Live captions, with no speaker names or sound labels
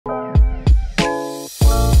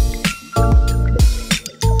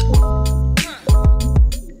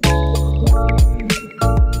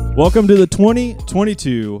Welcome to the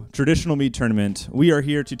 2022 Traditional Mead Tournament. We are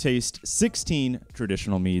here to taste 16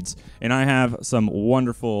 traditional meads, and I have some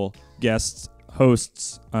wonderful guests,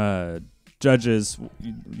 hosts, judges.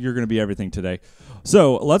 You're going to be everything today.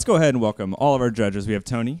 So let's go ahead and welcome all of our judges. We have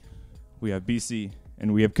Tony, we have BC,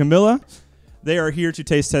 and we have Camila. They are here to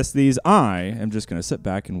taste test these. I am just going to sit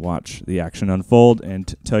back and watch the action unfold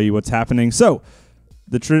and tell you what's happening. So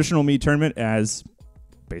the Traditional Mead Tournament as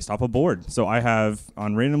based off a board. So I have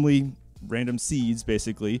on random seeds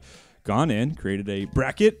basically gone in, created a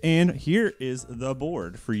bracket, and here is the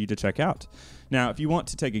board for you to check out. Now, if you want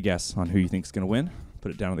to take a guess on who you think is going to win,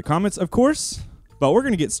 put it down in the comments, of course. But we're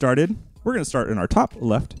going to get started. We're going to start in our top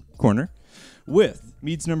left corner with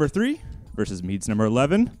meads number 3 versus meads number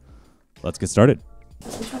 11. Let's get started.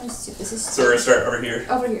 Which one is 2? This is 2. So we're going to start over here.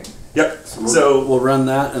 Over here. Yep. So we'll run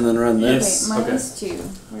that and then run this. Okay, mine is 2.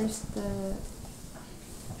 Where's the...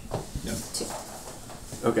 Yep. 2.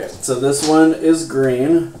 Okay, so this one is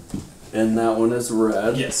green, and that one is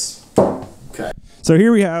red. Yes. Okay. So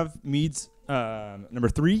here we have meads number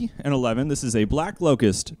 3 and 11. This is a Black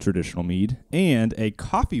Locust traditional mead and a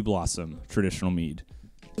Coffee Blossom traditional mead.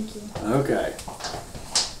 Thank you. Okay.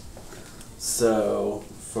 So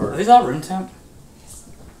for Are these all room temp?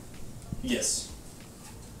 Yes.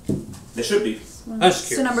 They should be.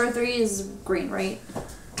 So number 3 is green, right?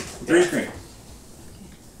 3 is green.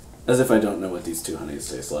 as if I don't know what these two honeys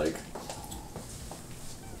taste like.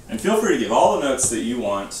 And feel free to give all the notes that you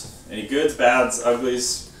want. Any goods, bads,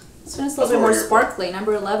 uglies. This one is a little bit more sparkly.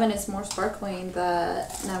 Number 11 is more sparkling than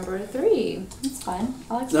number 3. It's fine.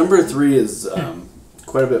 I like Number 3 is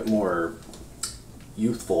quite a bit more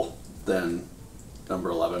youthful than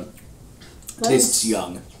number 11. Tastes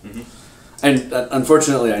young. Mm-hmm. And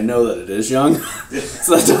unfortunately, I know that it is young,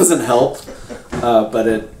 so that doesn't help. But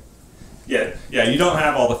it... Yeah, you don't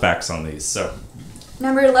have all the facts on these, so.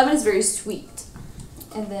 Number 11 is very sweet.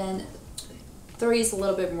 And then 3 is a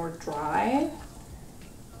little bit more dry.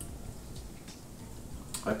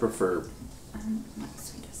 I prefer... I don't like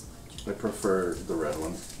sweet as much. I prefer the red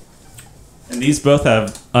one. And these both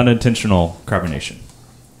have unintentional carbonation.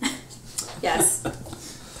 Yes.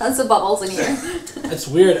 Tons of bubbles in here. It's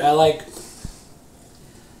weird. I like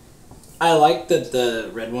that the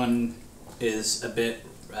red one is a bit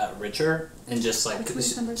richer and just like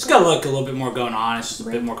it's got like a little bit more going on. It's just a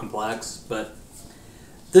bit more complex, but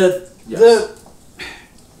it's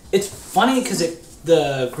funny because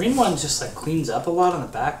the green one just like cleans up a lot on the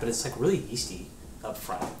back, but it's like really yeasty up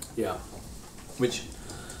front. Yeah. Which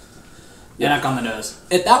knock on the nose.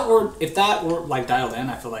 If that were like dialed in,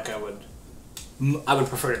 I feel like I would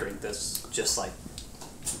prefer to drink this just like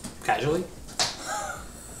casually.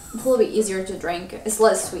 It's a little bit easier to drink. It's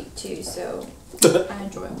less sweet too, so I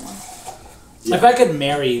enjoy it more. Yeah. If I could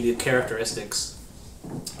marry the characteristics,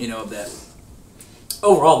 of that.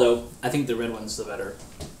 Overall, though, I think the red one's the better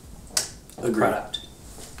product.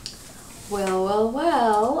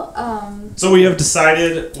 Well. So we have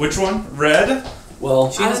decided which one? Red?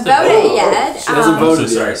 Well, I haven't voted yet. She hasn't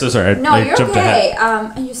voted yet. So sorry. No, I you're jumped okay.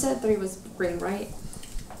 ahead. You said 3 was green, right?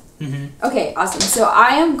 Mm-hmm. Okay, awesome. So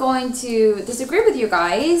I am going to disagree with you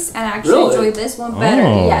guys and actually enjoy this one better.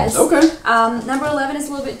 Oh. Yes. Okay. Number 11 is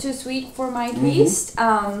a little bit too sweet for my taste.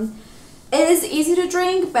 It is easy to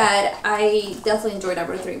drink, but I definitely enjoy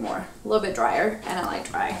number 3 more. A little bit drier, and I like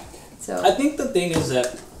dry. So I think the thing is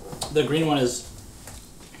that the green one is...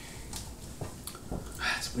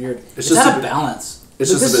 It's weird. It's out of balance.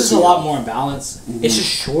 It's just this is a lot more in balance. Mm-hmm. It's just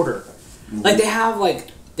shorter. Mm-hmm. Like, they have,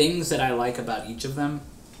 like, things that I like about each of them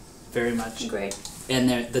very much. great.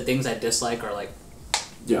 And the things I dislike are, like,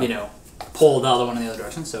 pull the other one in the other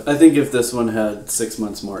direction. So I think if this one had 6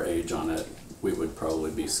 months more age on it, we would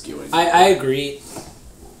probably be skewing. I agree.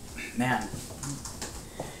 Man.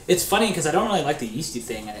 It's funny because I don't really like the yeasty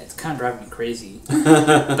thing, and it's kind of driving me crazy.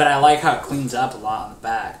 But I like how it cleans up a lot on the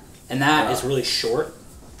back. And that is really short.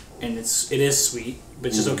 And it is sweet,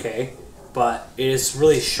 which is okay, but it is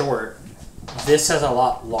really short. This has a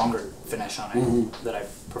lot longer finish on it that I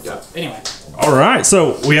prefer. Yeah. Anyway. All right,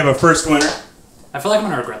 so we have a first winner. I feel like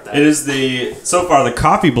I'm going to regret that. It is so far the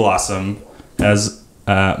Coffee Blossom has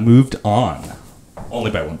moved on,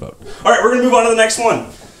 only by 1 vote. All right, we're going to move on to the next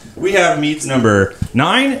one. We have meads number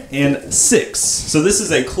 9 and 6. So this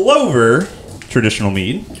is a Clover traditional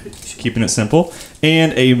mead, keeping it simple,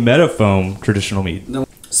 and a Meadowfoam traditional mead.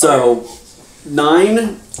 So,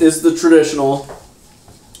 9 is the traditional,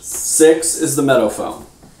 6 is the Meadowfoam.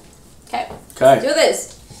 Okay. Okay. Do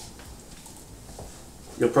this.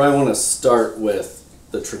 You'll probably want to start with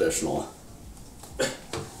the traditional.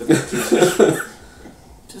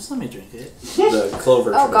 Just let me drink it. The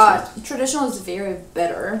clover. Oh traditional. god, traditional is very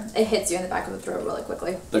bitter. It hits you in the back of the throat really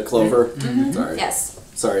quickly. The clover. Mm-hmm. Sorry. Yes.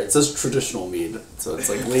 Sorry, it says traditional mead, so it's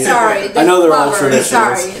like. Sorry, the I know they're all clover.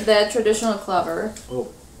 traditional. Sorry, the traditional clover. Oh.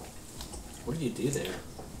 What did you do there?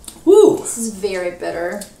 Woo! This is very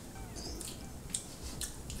bitter.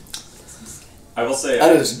 I will say,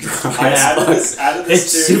 That is dry. I added as this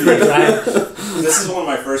It's to super dry. This is one of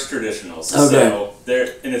my first traditionals. Okay. So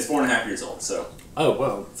there, and it's 4.5 years old. So Oh,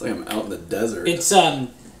 whoa. It's like I'm out in the desert. It's I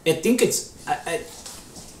think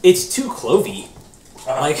it's too clovey.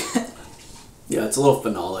 Like Yeah, it's a little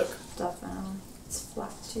phenolic. Definitely. It's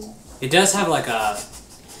flat too. it does have like a.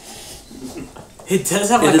 It does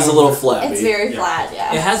have like It is a little flabby. It's very Yeah. flat,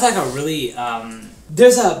 yeah. It has like a really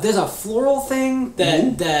there's a floral thing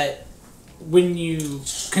that that when you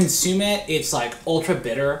consume it, it's like ultra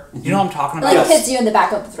bitter. You know what I'm talking about? Like it hits you in the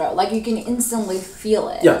back of the throat. Like you can instantly feel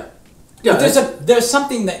it. Yeah. Yeah. There's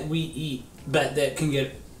something that we eat, but that can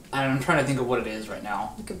get. I'm trying to think of what it is right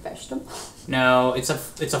now. Like a vegetable. No, it's like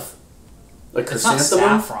it's not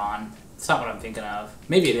chrysanthemum? saffron. It's not what I'm thinking of.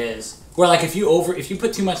 Maybe it is. Where like if you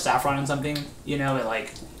put too much saffron in something, you know, it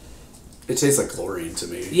like It tastes like chlorine to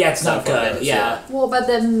me. yeah, it's not Saffron good. does, Yeah. Well, but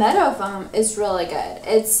the meadow foam is really good.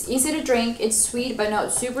 It's easy to drink. It's sweet, but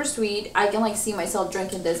not super sweet. I can like see myself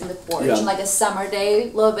drinking this in the porch Yeah. on like a summer day,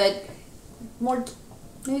 a little bit more,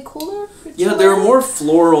 maybe cooler. Yeah, there are more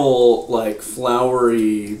floral, like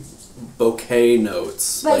flowery bouquet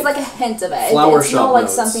notes. But it's like a hint of it. flower It's shop not like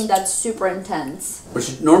notes. something that's super intense.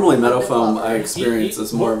 Which normally meadow Like the foam clover. I experience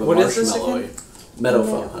as more of a What is this marshmallowy. Meadow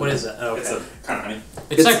foam. What What is it? Oh, it's okay. a kind of honey.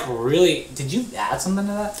 It's it's- like really. Did you add something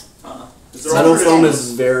to that? Is there Meadow all foam traditional?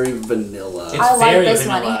 is very vanilla. It's I like very this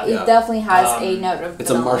vanilla. one. It Yeah. definitely has a note of It's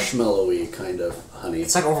a vanilla. marshmallowy kind of honey.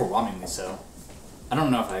 It's like overwhelmingly so. I don't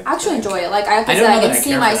know if I I actually enjoy it. Like I I don't know I that can I see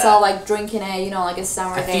care for myself that. like drinking it, you know, like a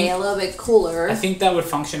summer I day, think- a little bit cooler. I think that would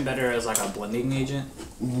function better as like a blending agent.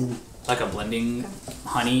 Like a blending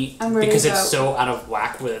honey I'm ready because to it's go. so out of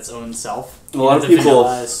whack with its own self. A lot of The people-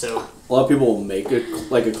 vanilla is so A lot of people will make it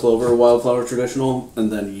like a clover wildflower traditional and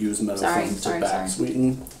then use meadow Sorry, foam to sorry, back sorry.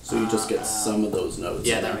 sweeten, so you just get some of those notes.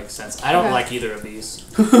 yeah, in that there. makes sense. I don't Okay. like either of these.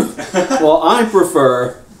 Well, I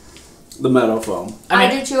prefer the meadow foam. I,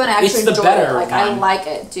 mean, do too, and I it's actually the enjoy better it. Like I one. like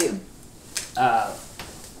it too.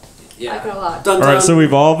 Yeah. I like it a lot. Dun, All right, dun. so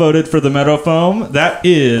we've all voted for the meadow foam. That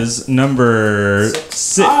is number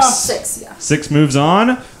six. Ah. 6, yeah. 6 moves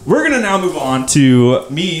on. We're gonna now move on to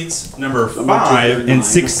meads number 5 9. and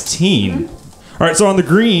 16. All right, so on the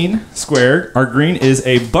green square, our green is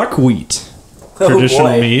a buckwheat traditional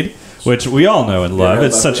boy. mead, which we all know and love. Yeah,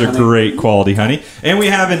 It's such a buckwheat honey. great quality honey. And we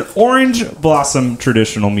have an orange blossom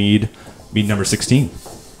traditional mead, mead number 16.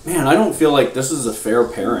 Man, I don't feel like this is a fair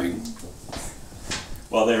pairing.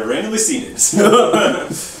 Well, they're randomly seated.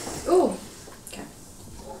 Ooh. Okay.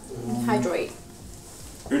 Hydrate.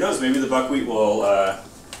 Who knows? Maybe the buckwheat will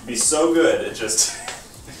be so good it just.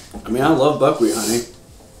 I mean, I love buckwheat honey.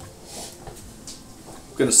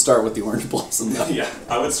 I'm gonna start with the orange blossom though. Yeah,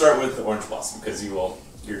 I would start with the orange blossom because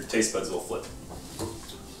your taste buds will flip.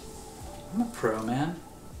 I'm a pro, man.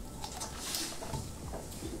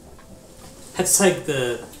 That's like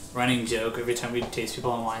the running joke every time we taste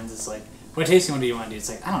people on wines. It's like, what tasting one do you want to do? It's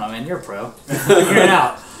like, I don't know, man. You're a pro. Figure it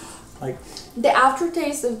out. Like, The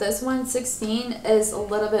aftertaste of this one, 16, is a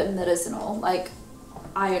little bit medicinal, like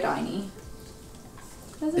iodine-y.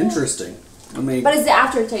 Isn't it? Interesting. I mean, But it's the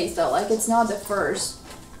aftertaste though, like it's not the first.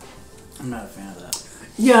 I'm not a fan of that.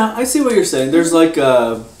 yeah, I see what you're saying. There's like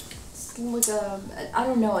It's like a, I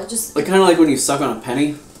don't know, it just, kind of like when you suck on a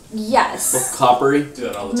penny, yes. coppery. Do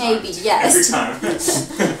that all the time. Maybe, yes.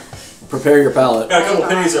 Every time. Prepare your palate. Got a couple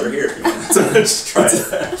pennies over here if you want to just try it.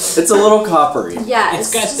 It's a little coppery. Yeah,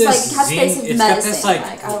 It's it's, got just this like, it has zing- taste of it's got medicine. this,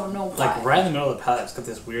 like- I don't know why. Like, right in the middle of the palate, it's got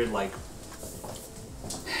this weird, like...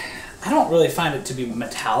 I don't really find it to be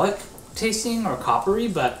metallic tasting or coppery,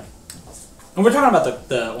 but... And we're talking about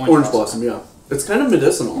the Orange blossom, yeah. It's kind of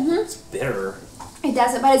medicinal. It's bitter. It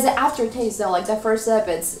doesn't, but it's the aftertaste though. Like the first sip,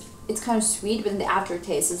 it's kind of sweet, but then the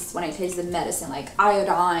aftertaste is when I taste the medicine, like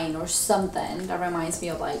iodine or something. That reminds me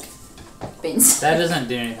of like beans. That doesn't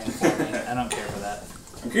do anything for me. I don't care for that.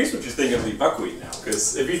 I'm curious what you think of the buckwheat now,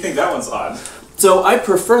 because if you think that one's odd. So I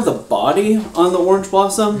prefer the body on the orange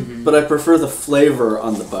blossom, but I prefer the flavor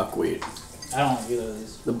on the buckwheat. I don't like either of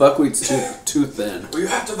these. The buckwheat's too thin. Well, you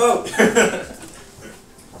have to vote.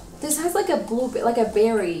 This has like a like a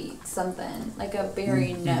berry something, like a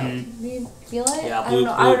berry note. Do you feel it? Yeah, I blue- don't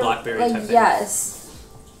know. blue I don't, blackberry like, type thing. yes.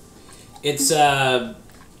 It's,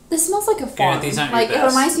 This smells like a farm. these aren't your Like it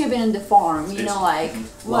best. reminds me of being in the farm. You It's- know, like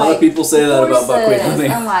A lot of people say that about buckwheat horses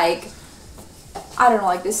honey. and like I don't know,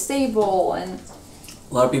 like the stable and.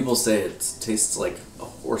 A lot of people say it tastes like a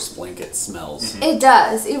horse blanket smells. It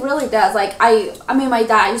does. It really does. Like I mean, my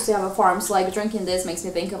dad used to have a farm, so like drinking this makes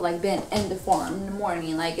me think of like being in the farm in the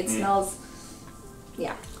morning. Like it smells.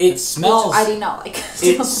 Yeah. It smells. Which I do not like.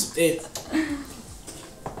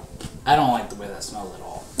 I don't like the way that smells at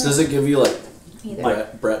all. Does it give you like Either.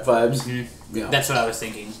 Brett vibes? Mm-hmm. Yeah. That's what I was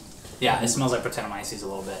thinking. Yeah, it smells like Brettanomyces a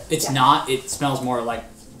little bit. It's Yeah. not. It smells more like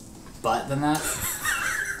butt than that.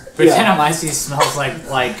 Brettanomyces smells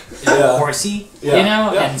like horsey, you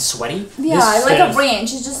know, and sweaty. Yeah, This like says- a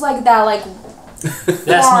ranch. It's just like that, like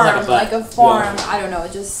That farm, smells like a butt. like a farm. Yeah. I don't know.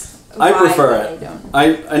 It just. I vibe prefer that it. I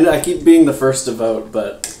don't. I keep being the first to vote,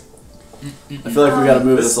 but I feel like we got to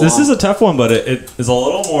move this along. This is a tough one, but it is a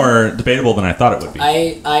little more debatable than I thought it would be.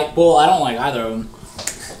 Well, I don't like either of them.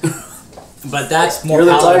 But that's more You're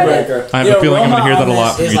the palatable. tiebreaker. I have a feeling I'm going to hear that a aroma lot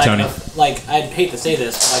on from this you, is Tony. Like, I'd hate to say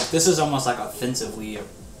this, but like this is almost like offensively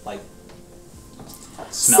like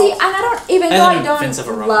smell. See, and I don't even As though an I don't offensive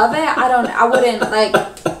aroma. love it. I wouldn't like.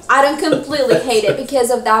 I don't completely hate it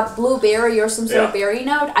because of that blueberry or some sort of berry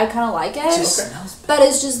note. I kind of like it. It just smells bad. But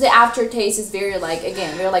it's just the aftertaste is very like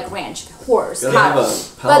very like ranch, horse, Gotta have cattle. a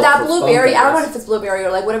But palate that for blueberry, I don't know bumpers. if it's blueberry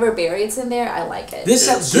or like whatever berry it's in there. I like it. This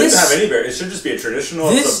It shouldn't this have any berry. It should just be a traditional.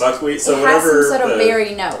 This- It's a buckwheat. So it has whatever. some sort of the,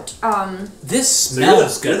 berry note. this So you're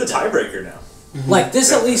smells you're good. the though. tiebreaker now. Like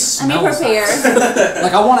this at least Let me smells. prepare. Nice.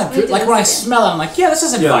 Like I want Let me to do like when I this again. smell it, I'm like, yeah, this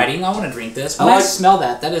is Yeah. inviting. I want to drink this. I When I like- smell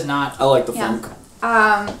that is not. I like the Yeah. funk.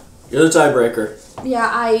 You're the tiebreaker.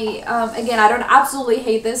 Yeah, again, I don't absolutely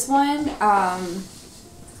hate this one,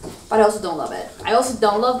 but I also don't love it. I also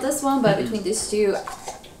don't love this one, but between these two,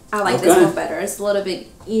 I like this Okay. one better. It's a little bit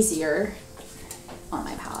easier on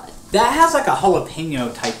my palate. That has like a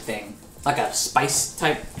jalapeno type thing, like a spice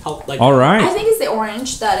type. Like All right. I think it's the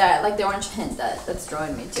orange that, like the orange hint that's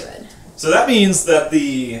drawing me to it. So that means that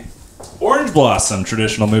the Orange Blossom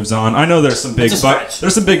traditional moves on. I know there's some big It's a stretch.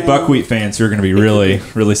 there's some big buckwheat fans who are going to be really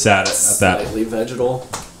really sad at that. Slightly vegetal.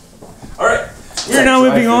 All right, we're Like now dry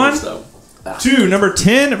moving on finish, though. to number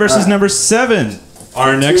 10 versus number 7.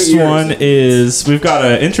 Our next years. one is we've got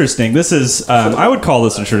a interesting. This is I would call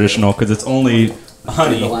this a traditional because it's only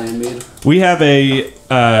honey. Dandelion mead. We have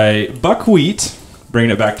a buckwheat.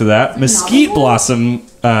 Bringing it back to that mesquite Novel? blossom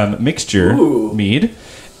mixture Ooh. mead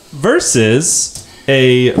versus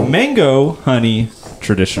a mango honey Oh,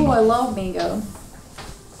 traditional. I love mango.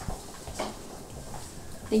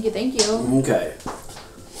 Thank you. Okay.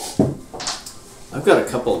 I've got a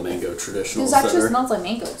couple of mango traditionals This that actually are smells like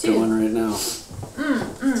mango too. going right now.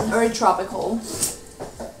 Very tropical.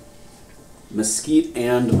 Mesquite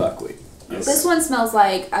and buckwheat. This one smells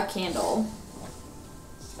like a candle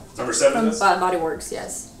Number 7 from is. Body Works.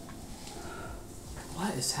 Yes.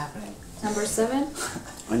 What is happening? Number 7.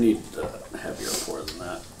 I need a heavier pour than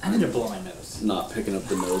that. I need to blow my nose. Not picking up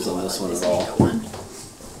the nose on this one This at all. mango one.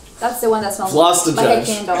 That's the one that smells Lost the like judge.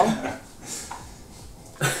 a candle.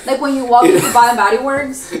 Like when you walk into Bath and Body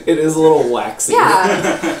Works. It is a little waxy.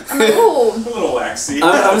 Yeah. I'm like, A ooh. little waxy.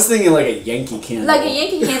 I was thinking like a Yankee candle. Like a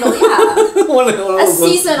Yankee candle, yeah. one of A those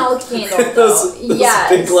seasonal candle, though. those big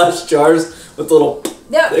Yes. glass jars with little.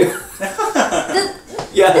 Yeah.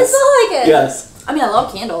 Yes. It's not like it. Yes. I mean, I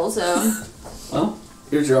love candles, so. Well,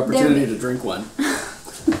 here's your opportunity to drink one.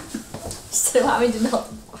 Still having to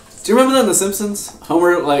melt. Do you remember that in The Simpsons?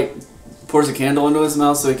 Homer like pours a candle into his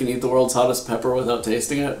mouth so he can eat the world's hottest pepper without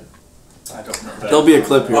tasting it. I don't know that. There'll be a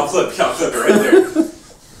clip here. I'll flip it right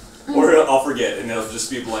there. Or I'll forget and it'll just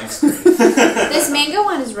be a blank screen. This mango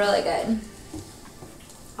one is really good.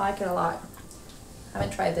 I like it a lot. I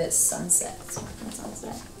haven't tried this sunset.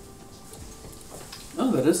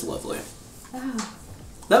 Oh, that is lovely. Oh,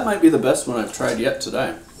 That might be the best one I've tried yet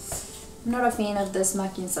today. I'm not a fan of this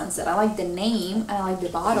Mackin Sunset. I like the name and I like the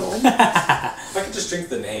bottle. If I could just drink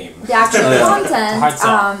the name. The actual Oh, yeah. Hard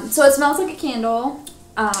sell. content. So it smells like a candle.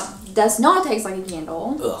 Does not taste like a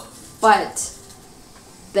candle, Ugh. but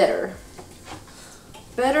bitter.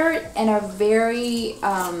 Bitter and a very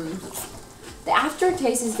the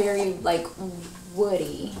aftertaste is very like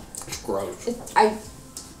woody. It's gross. I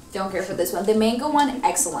don't care for this one. The mango one,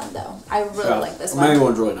 excellent though. I really like this the one. mango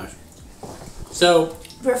one's really nice. So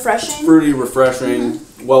Refreshing. Fruity, refreshing,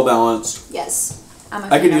 well balanced. Yes. I'm a I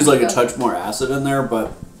fan could of use like a mango. touch more acid in there,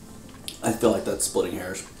 but I feel like that's splitting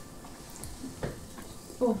hairs.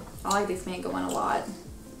 Oh, I like this mango one a lot.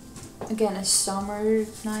 Again, a summer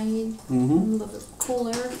night, a Mm-hmm. little bit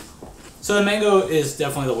cooler. So the mango is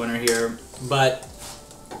definitely the winner here, but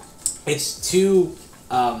it's too.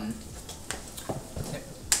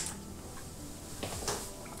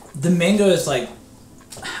 The mango is like,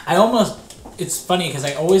 it's funny because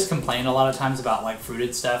I always complain a lot of times about like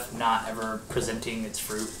fruited stuff not ever presenting its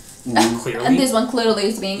fruit clearly. And this one clearly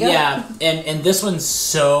is mango. Yeah, and this one's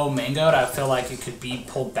so mangoed. I feel like it could be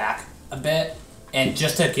pulled back a bit, and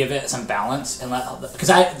just to give it some balance and because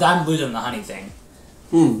I'm losing the honey thing.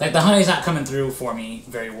 Like the honey's not coming through for me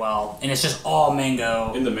very well, and it's just all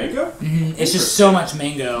mango. In the mango? Mm-hmm. It's just so much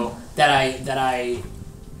mango that I.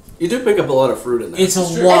 You do pick up a lot of fruit in there. It's a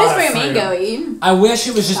It lot is of very fruit. mango-y. I wish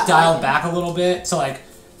it was just I like dialed it. back a little bit to like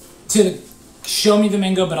to show me the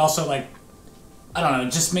mango, but also like I don't know,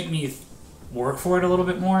 just make me work for it a little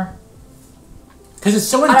bit more. Because it's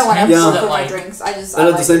so I don't want to intense Yeah. that for my like drinks. I just. And I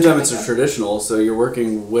at the like same time, it's a mango. traditional, so you're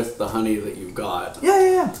working with the honey that you've got.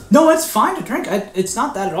 yeah. No, it's fine to drink. It's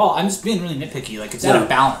not that at all. I'm just being really nitpicky. Like it's out Yeah. of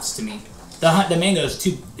balance to me. The mango is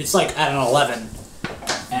too. It's like at an 11.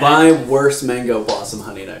 And Buy worse mango blossom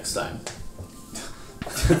honey next time.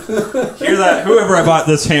 Hear that? Whoever I bought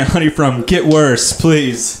this honey from, get worse,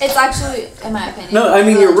 please. It's actually, in my opinion. No, I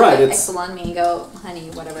mean, you're right, it's- excellent mango, honey,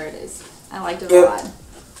 whatever it is. I liked it It- a lot.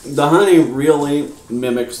 The honey really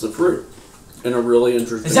mimics the fruit in a really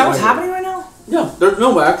interesting is that what's way. happening right now? Yeah, there's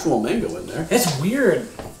no actual mango in there. It's weird.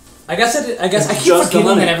 I guess I keep just the forgetting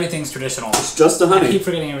honey. that everything's traditional. It's just the I honey. keep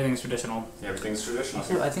forgetting everything's traditional. Everything's traditional.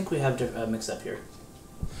 I think we have a mix up here.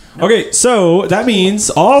 Okay, so that means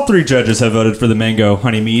all 3 judges have voted for the mango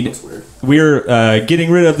honey mead. That's weird. We're getting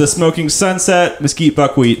rid of the smoking sunset, mesquite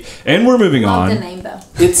buckwheat, and we're moving Love the on. name though.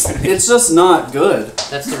 It's just not good.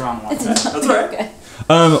 That's the wrong one. That's right. Okay.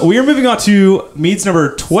 We are moving on to meads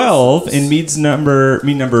number 12 and mead number.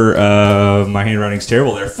 My handwriting's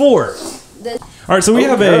terrible there. 4. This- All right, so we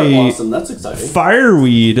have Carrot a blossom, that's exciting.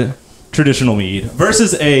 fireweed traditional mead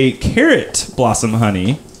versus a carrot blossom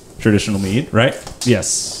honey traditional mead, right?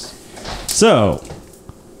 Yes. So,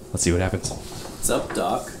 let's see what happens. What's up,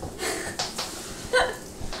 Doc?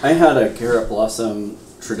 I had a carrot blossom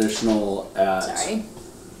traditional at Sorry.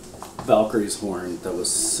 Valkyrie's Horn that was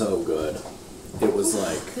so good. It was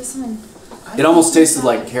like This one. it almost tasted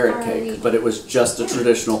like carrot Alright. cake, but it was just a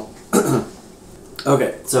traditional.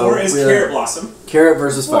 Okay, so 4 is we're- carrot blossom. Carrot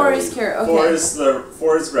versus 4 fireweed. is carrot. Okay.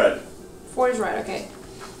 4 is red. 4 is right. Okay.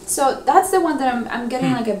 So that's the one that I'm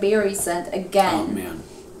getting like a berry scent Oh again. man,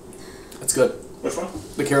 that's good. Which one?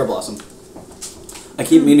 The carrot blossom. I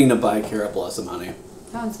keep meaning to buy carrot blossom honey.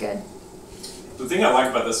 That one's good. The thing I like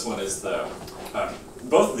about this one is the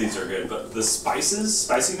both of these are good, but the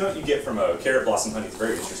spicy note you get from a carrot blossom honey is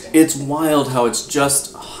very interesting. It's wild how it's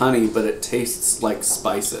just honey, but it tastes like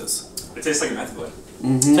spices. It tastes like an ethylene.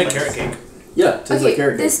 It's like carrot cake. Yeah, it tastes Okay, like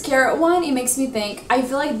carrot cake. this carrot one, it makes me think. I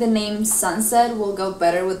feel like the name Sunset will go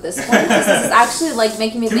better with this one because this is actually like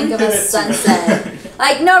making me Can think we of a pivot to- sunset.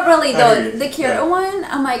 Like not really I though. agree. The carrot Yeah. one,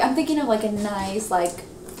 I'm thinking of like a nice like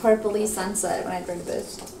purpley sunset when I drink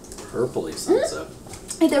this. Purpley sunset.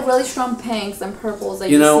 Like the really strong pinks and purples that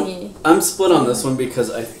You you know, see. I'm split on this one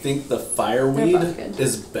because I think the They're fireweed both good.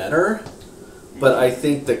 is better, but I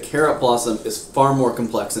think the carrot blossom is far more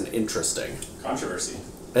complex and interesting. Controversy.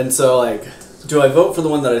 And so, like, do I vote for the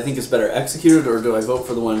one that I think is better executed, or do I vote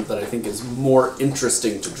for the one that I think is more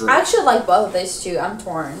interesting to drink? I actually like both of these two. I'm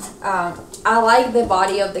torn. I like the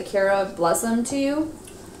body of the carrot blossom too.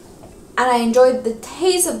 And I enjoyed the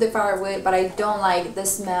taste of the firewood, but I don't like the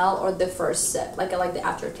smell or the first sip. Like I like the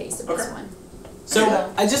aftertaste of this Okay. one. So Yeah.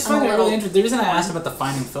 I just I'm find a it little really interesting. The reason I asked about the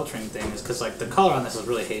fine and filtering thing is because like the color on this is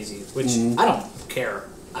really hazy, which I don't care.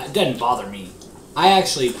 It doesn't bother me. I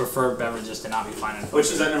actually prefer beverages to not be fine and filtered.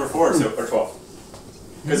 Which is at number 4 or 12?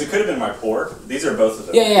 Because it could have been my pour. These are both of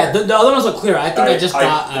them. Yeah. The other ones look clear. I think I just I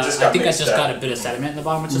got. just I got think I mixed just up. got a bit of sediment in the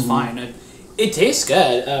bottom, which is fine. It tastes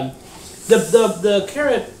good. The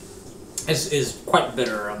carrot is quite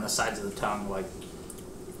bitter on the sides of the tongue, like.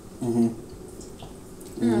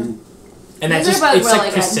 And that These are just both it's really like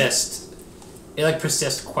good. persists. It like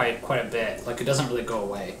persists quite a bit. Like it doesn't really go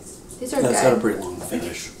away. These are That's got a good. pretty long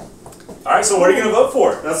finish. All right, so what are you going to vote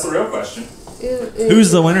for? That's the real question.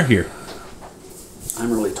 Who's the winner here?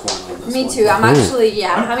 I'm really torn on this Me one. too. I'm actually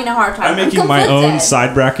I'm having a hard time. I'm making my own conflicted.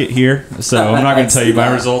 side bracket here, so I'm not going to tell you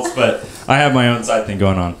my results, but I have my own side thing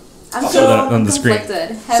going on. I'm I'll show that so on the screen.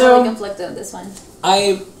 conflicted. Heavily So- conflicted on this one.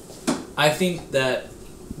 I think that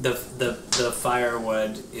the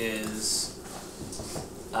firewood is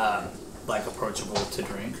like approachable to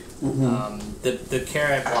drink. The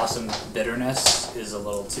carrot blossom bitterness is a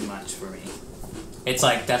little too much for me. It's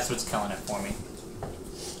like that's what's killing it for me.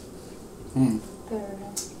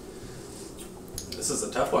 This is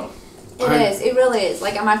a tough one. It is. It really is.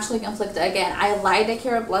 Like I'm actually conflicted again. I like the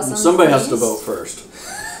carrot blossom. Somebody has to taste. vote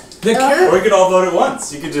first. The Or carrot. we could all vote at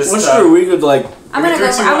once. You could just. What's true? We could like. I'm gonna go. I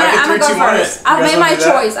I'm get gonna 3, go 2, 1 first. it. I've You guys made my wanna do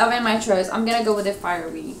that? choice. I've made my choice. I'm gonna go with the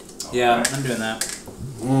fireweed. Yeah, I'm doing that.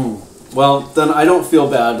 Well, then I don't feel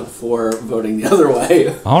bad for voting the other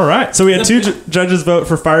way. All right. So we had two judges vote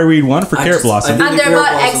for fireweed, one for carrot blossom. think And the they're carrot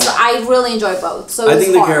both blossom- extra. I really enjoy both. So I it's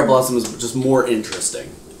think the hard. carrot blossom is just more interesting,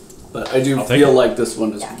 but I do I'll take feel it. like this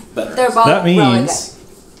one is Yeah. better. They're both That really means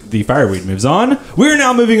the fireweed moves on. We're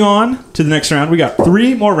now moving on to the next round. We got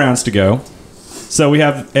 3 more rounds to go. So we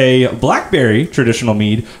have a blackberry traditional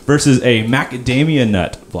mead versus a macadamia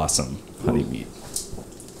nut blossom honey mead.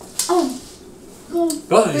 good. Oh. Both of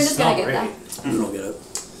We're these just gonna smell get great. that. I don't get it.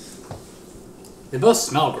 They both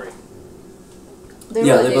smell great. They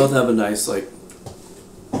Yeah, really they do. both have a nice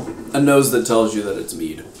a nose that tells you that it's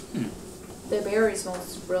mead. The berry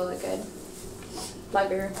smells really good.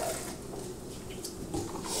 Blackberry.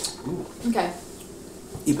 Okay.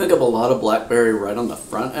 You pick up a lot of blackberry right on the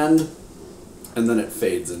front end, and then it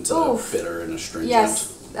fades into Oof. bitter and astringent Yes.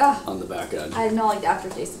 Ugh, on the back end. I don't like the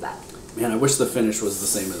aftertaste of that. Man, I wish the finish was the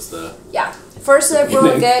same as the. Yeah. First sip,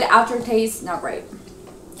 really Beginning. good. Aftertaste, not great.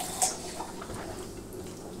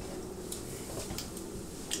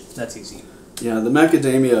 That's easy. Yeah, the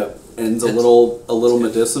macadamia ends a little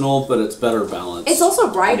medicinal, but it's better balanced. It's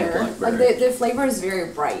also brighter. blackberry. Like the flavor is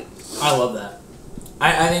very bright. I love that.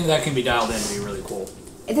 I think that can be dialed in to be really cool.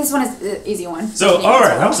 This one is the easy one. So, all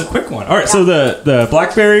right, that was a quick one. All right, so the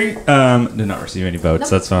blackberry did not receive any votes. Nope.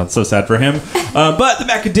 That's not so sad for him. But the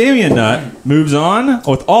macadamia nut moves on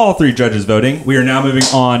with all 3 judges voting. We are now moving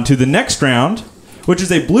on to the next round, which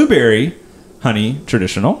is a blueberry honey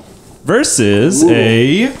traditional versus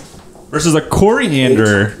a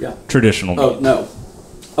coriander Yeah. traditional. Oh mead. no!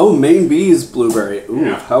 Oh, Maine Bee's blueberry. Ooh,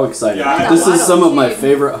 Yeah. how exciting! Yeah, This I is don't some of my see.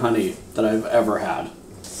 favorite honey that I've ever had.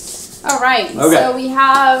 All right. Okay. So we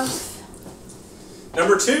have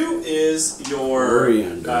Number 2 is your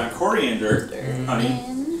Coriander. coriander honey.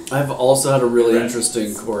 I've also had a really Right.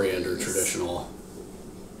 interesting coriander traditional.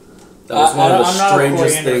 That was I- one of I'm the not a strangest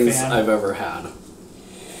coriander things fan. I've ever had.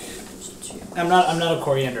 I'm not a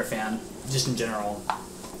coriander fan, just in general.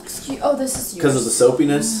 Oh, this is yours. Because of the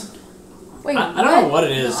soapiness. Wait, I don't know what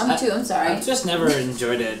it is. No, I'm sorry. I've just never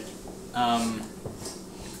enjoyed it.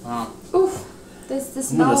 Well, Oof. The I'm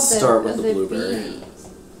smell gonna of start with the blueberry. bees.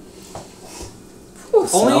 The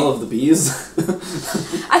smell of the bees.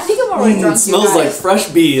 I think I'm already drunk. It smells you like guys. fresh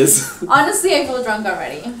bees. Honestly, I feel drunk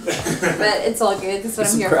already. But it's all good. That's what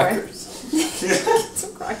I'm Some here crackers. for.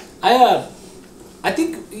 Some crackers. I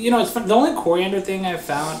think it's fun. The only coriander thing I've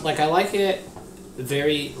found, like I like it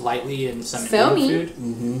very lightly in some Indian Foamy. food,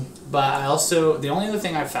 Mm-hmm. but I also the only other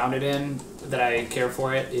thing I found it in that I care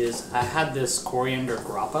for it is I had this coriander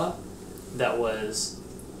grappa that was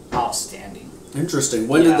outstanding. Interesting.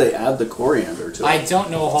 When Yeah. did they add the coriander to it? I don't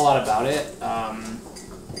know a whole lot about it.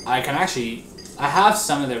 I have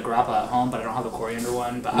some of their grappa at home, but I don't have the coriander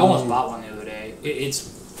one. But I almost bought one the other day. It's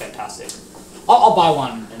fantastic. I'll buy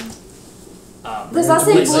one. And, Does that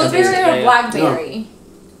say Please, blueberry yeah, or yeah. blackberry?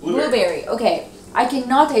 Blueberry. Blueberry. Okay. I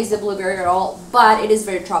cannot taste the blueberry at all, but it is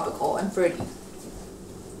very tropical and fruity.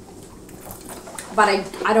 But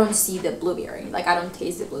I don't see the blueberry. Like, I don't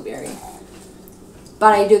taste the blueberry.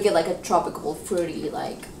 But I do get, like, a tropical, fruity,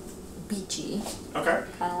 like, beachy. Okay.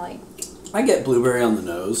 Kind of like... I get blueberry on the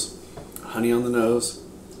nose, honey on the nose,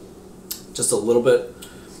 just a little bit.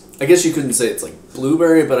 I guess you couldn't say it's like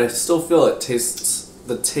blueberry, but I still feel it tastes.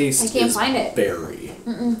 The taste I can't is find it. berry.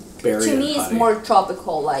 Mm-mm. Berry To and me, it's honey. more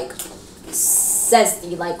tropical, like,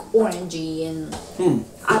 zesty, like, orangey, and...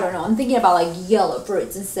 I don't know. I'm thinking about, like, yellow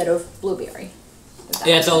fruits instead of blueberry. if that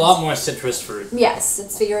yeah, makes it's a sense. lot more citrus fruit. Yes,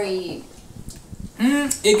 it's very...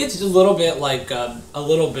 It gets a little bit like a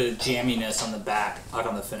little bit of jamminess on the back, like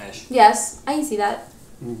on the finish. Yes, I can see that.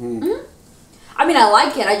 I mean, I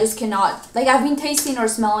like it. I just cannot... Like, I've been tasting or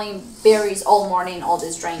smelling berries all morning, all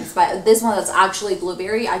these drinks. But this one that's actually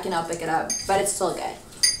blueberry, I cannot pick it up. But it's still good.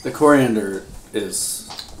 The coriander is.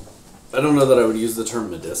 I don't know that I would use the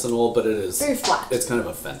term medicinal, but it is. Very flat. It's kind of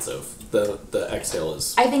offensive. The exhale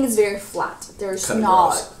is. I think it's very flat. There's Kinda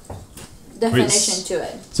not gross. definition to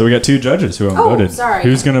it. So we got 2 judges who haven't Oh, voted. sorry.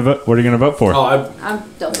 Who's gonna vote? What are you gonna vote for? Oh, I'm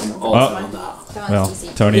don't I'm know. also Oh. on that. That well, one's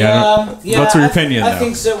easy. Tony, what's your opinion? I though?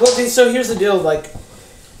 think so. Well, so here's the deal. Like,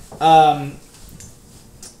 I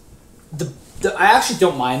actually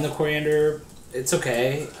don't mind the coriander. It's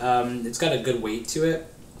okay. It's got a good weight to it.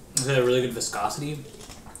 It's got a really good viscosity.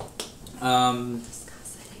 The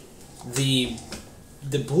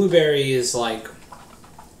blueberry is like.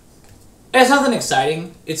 It's nothing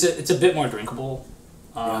exciting. It's a bit more drinkable.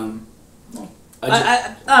 I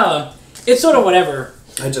don't know. It's sort of whatever.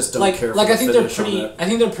 I just don't like care. like for I think they're finish on pretty. it. I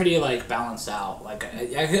think they're pretty like balanced out. Like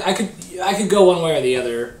I could go one way or the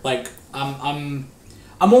other. Like I'm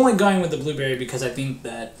only going with the blueberry because I think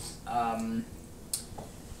that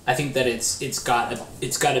it's got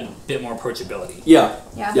a bit more approachability. Yeah.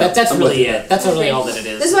 Yeah. That's I'm really with you. it. That's really all that it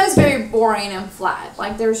is. This one is very boring and flat.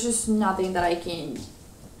 Like there's just nothing that I can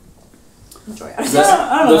enjoy out of it.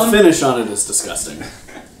 I don't know. The finish on it is disgusting.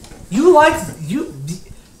 You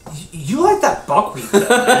like that buckwheat though,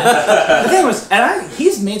 man. The thing was,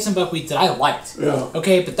 he's made some buckwheat that I liked. Yeah.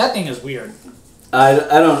 Okay, but that thing is weird. I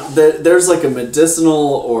don't. There's like a medicinal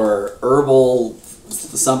or herbal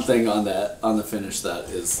something on the finish that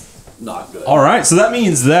is not good. All right, so that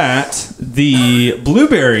means that the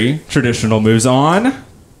blueberry traditional moves on.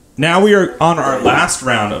 Now we are on our last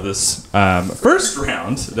round of this first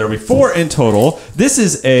round. There will be 4 in total. This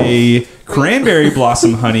is a cranberry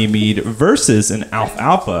blossom honey mead versus an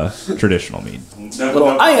alfalfa traditional mead.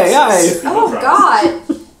 Oh God!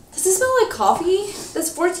 Does it smell like coffee?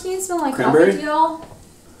 Does 14 smell like Cranberry? coffee to y'all?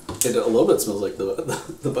 It a little bit smells like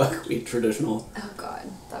the buckwheat traditional. Oh God,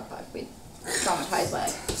 that buckwheat traumatized by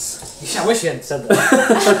it. I wish you hadn't said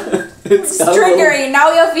that. It's got Triggering.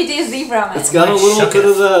 Now your PTSD from it. It's got a Like little shook bit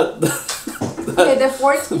it. of that Okay, the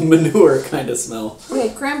 14. manure kind of smell. Okay,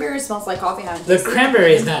 cranberry smells like coffee now. The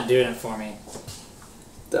cranberry is not doing it for me.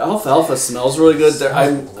 The alfalfa smells really good.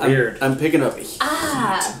 Weird. I'm picking up heat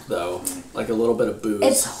Ah. though, like a little bit of booze.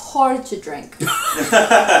 It's hard to drink.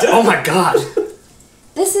 Oh my god!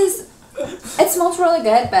 This is. It smells really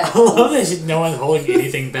good, but. I love that no one's holding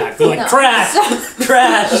anything back. They're like, No. trash!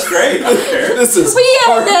 Trash! That's great. I don't care. This is We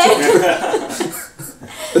hard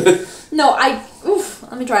ended. No, oof.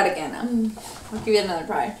 Let me try it again. I'll give it another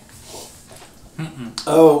try.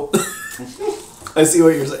 Oh, I see what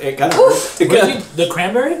you're saying. It kind of hurts. The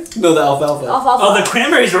cranberry? No, the alfalfa. Alfalfa. Oh, the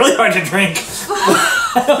cranberry's really hard to drink.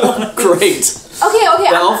 Great. Okay.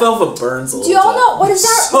 The alfalfa burns a little Do y'all bit. know what is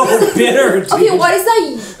that? So bitter, dude. Okay, what is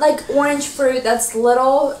that like orange fruit that's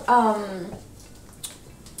little?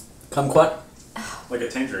 Kumquat? Like a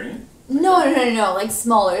tangerine? No, like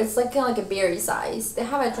smaller. It's like kind of like a berry size. They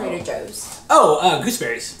have at Trader Joe's.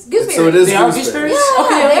 Gooseberries. Gooseberry. So it is They are gooseberries. gooseberries? Yeah,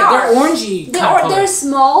 Okay, they are. they're orangey. They're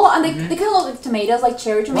small and they kind of look like tomatoes, like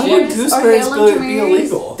cherry Why tomatoes would or gooseberries heirloom be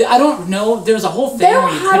tomatoes. illegal? I don't know. There's a whole thing They don't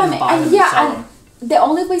where you have couldn't them, buy them and and sell and them. the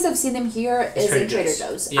only place I've seen them here is Trader in Trader Joe's.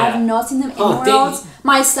 Joe's. Yeah. I've not seen them anywhere They- else.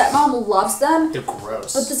 My stepmom loves them, They're but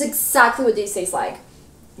gross. that's exactly what these taste like.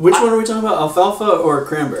 Which one are we talking about? Alfalfa or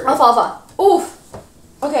cranberry? Alfalfa. Oof.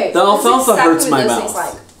 Okay. The this is alfalfa exactly hurts what my this mouth. tastes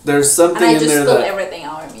like. There's something And I in just there spilled that everything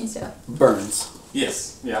out of me, so. burns.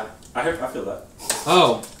 Yes. Yeah. I feel that.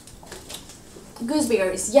 Oh,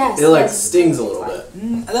 Gooseberries, yes. It like yes, stings a that's little what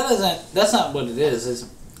bit. that's not what it is. It's,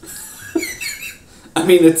 I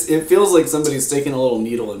mean, it feels like somebody's taking a little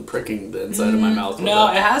needle and pricking the inside of my mouth. with no,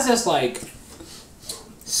 it. it has this like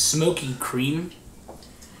smoky creaminess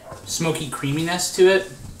to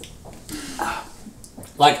it.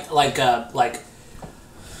 Like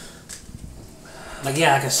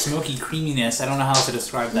a smoky creaminess. I don't know how else to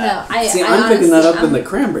describe that. No, See, I I'm picking that honestly- up in the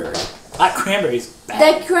cranberry. That cranberry's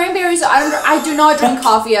bad. The cranberries, I do not drink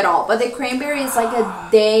coffee at all, but the cranberry is like a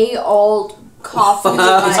day-old coffee.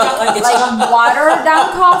 like watered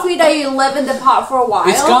down coffee that you live in the pot for a while.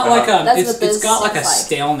 It's got like That's a what this it's got like a is like.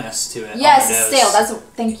 staleness to it. Yes, on the nose. stale.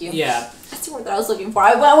 Thank you. Yeah. That's the word that I was looking for.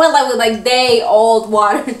 I went like with like day-old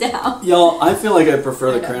watered down. Y'all, I feel like I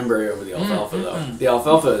prefer the I know. cranberry over the alfalfa, though. The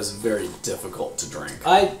alfalfa is very difficult to drink.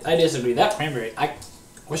 I disagree. That cranberry, I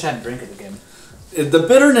wish I hadn't drank it again. The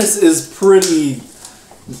bitterness is pretty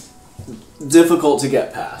difficult to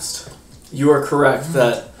get past. You are correct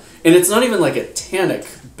that, and it's not even like a tannic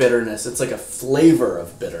bitterness. It's like a flavor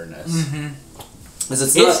of bitterness.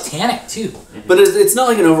 It's not, It's tannic too. but it's not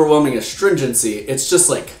like an overwhelming astringency. It's just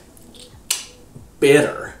like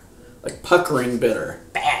bitter, like puckering bitter,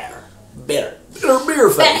 bitter beer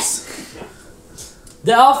face.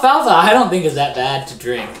 The alfalfa, I don't think is that bad to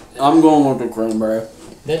drink. I'm going with the cranberry.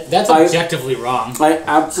 That's I- objectively wrong. I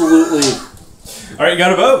absolutely. All right, you got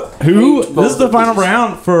to vote. This is the final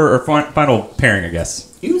round for, or final pairing, I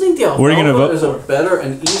guess. You think the What are you gonna alfalfa vote is a better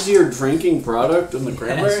and easier drinking product than the Yes,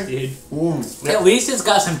 cranberry? dude. At least it's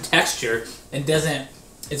got some texture.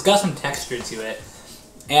 It's got some texture to it.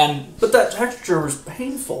 And But that texture was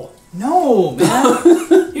painful. no,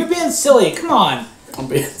 man, you're being silly. Come on. I'm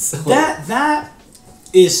being silly. That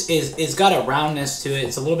is got a roundness to it.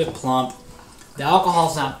 It's a little bit plump. The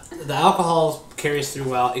alcohol carries through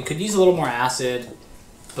well. It could use a little more acid,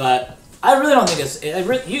 but I really don't think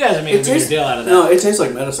you guys are making a bigger deal out of that. No, it tastes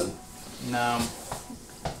like medicine. No.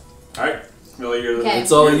 All right. familiar. Okay.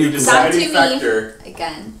 It's all you The decide. deciding Back to me. factor.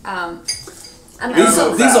 Again. These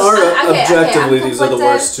so are okay, objectively I'm these are the conflicted.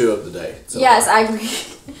 worst two of the day. So Yes, far. I agree.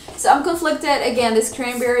 So I'm conflicted. Again, this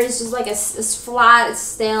cranberry is just like it's flat, it's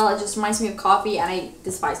stale. It just reminds me of coffee, and I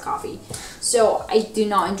despise coffee. So I do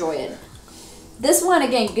not enjoy it. This one,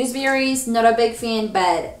 again, gooseberries, not a big fan,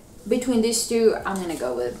 but between these two, I'm going to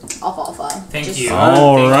go with alfalfa. Thank you.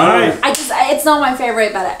 All Thank you. right. It's not my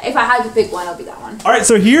favorite, but if I had to pick one, it'll be that one. All right,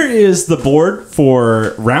 so here is the board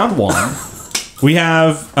for round one. We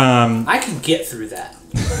have I can get through that.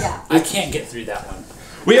 Yeah. I can't get through that one.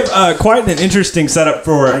 we have quite an interesting setup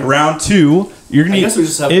for round two. You're gonna I guess we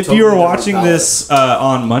just have if totally you are different watching palettes. this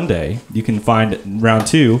on Monday, you can find round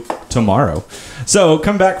two tomorrow. So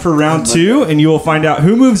come back for round two, and you will find out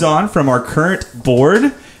who moves on from our current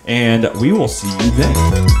board, and we will see you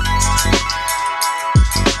then.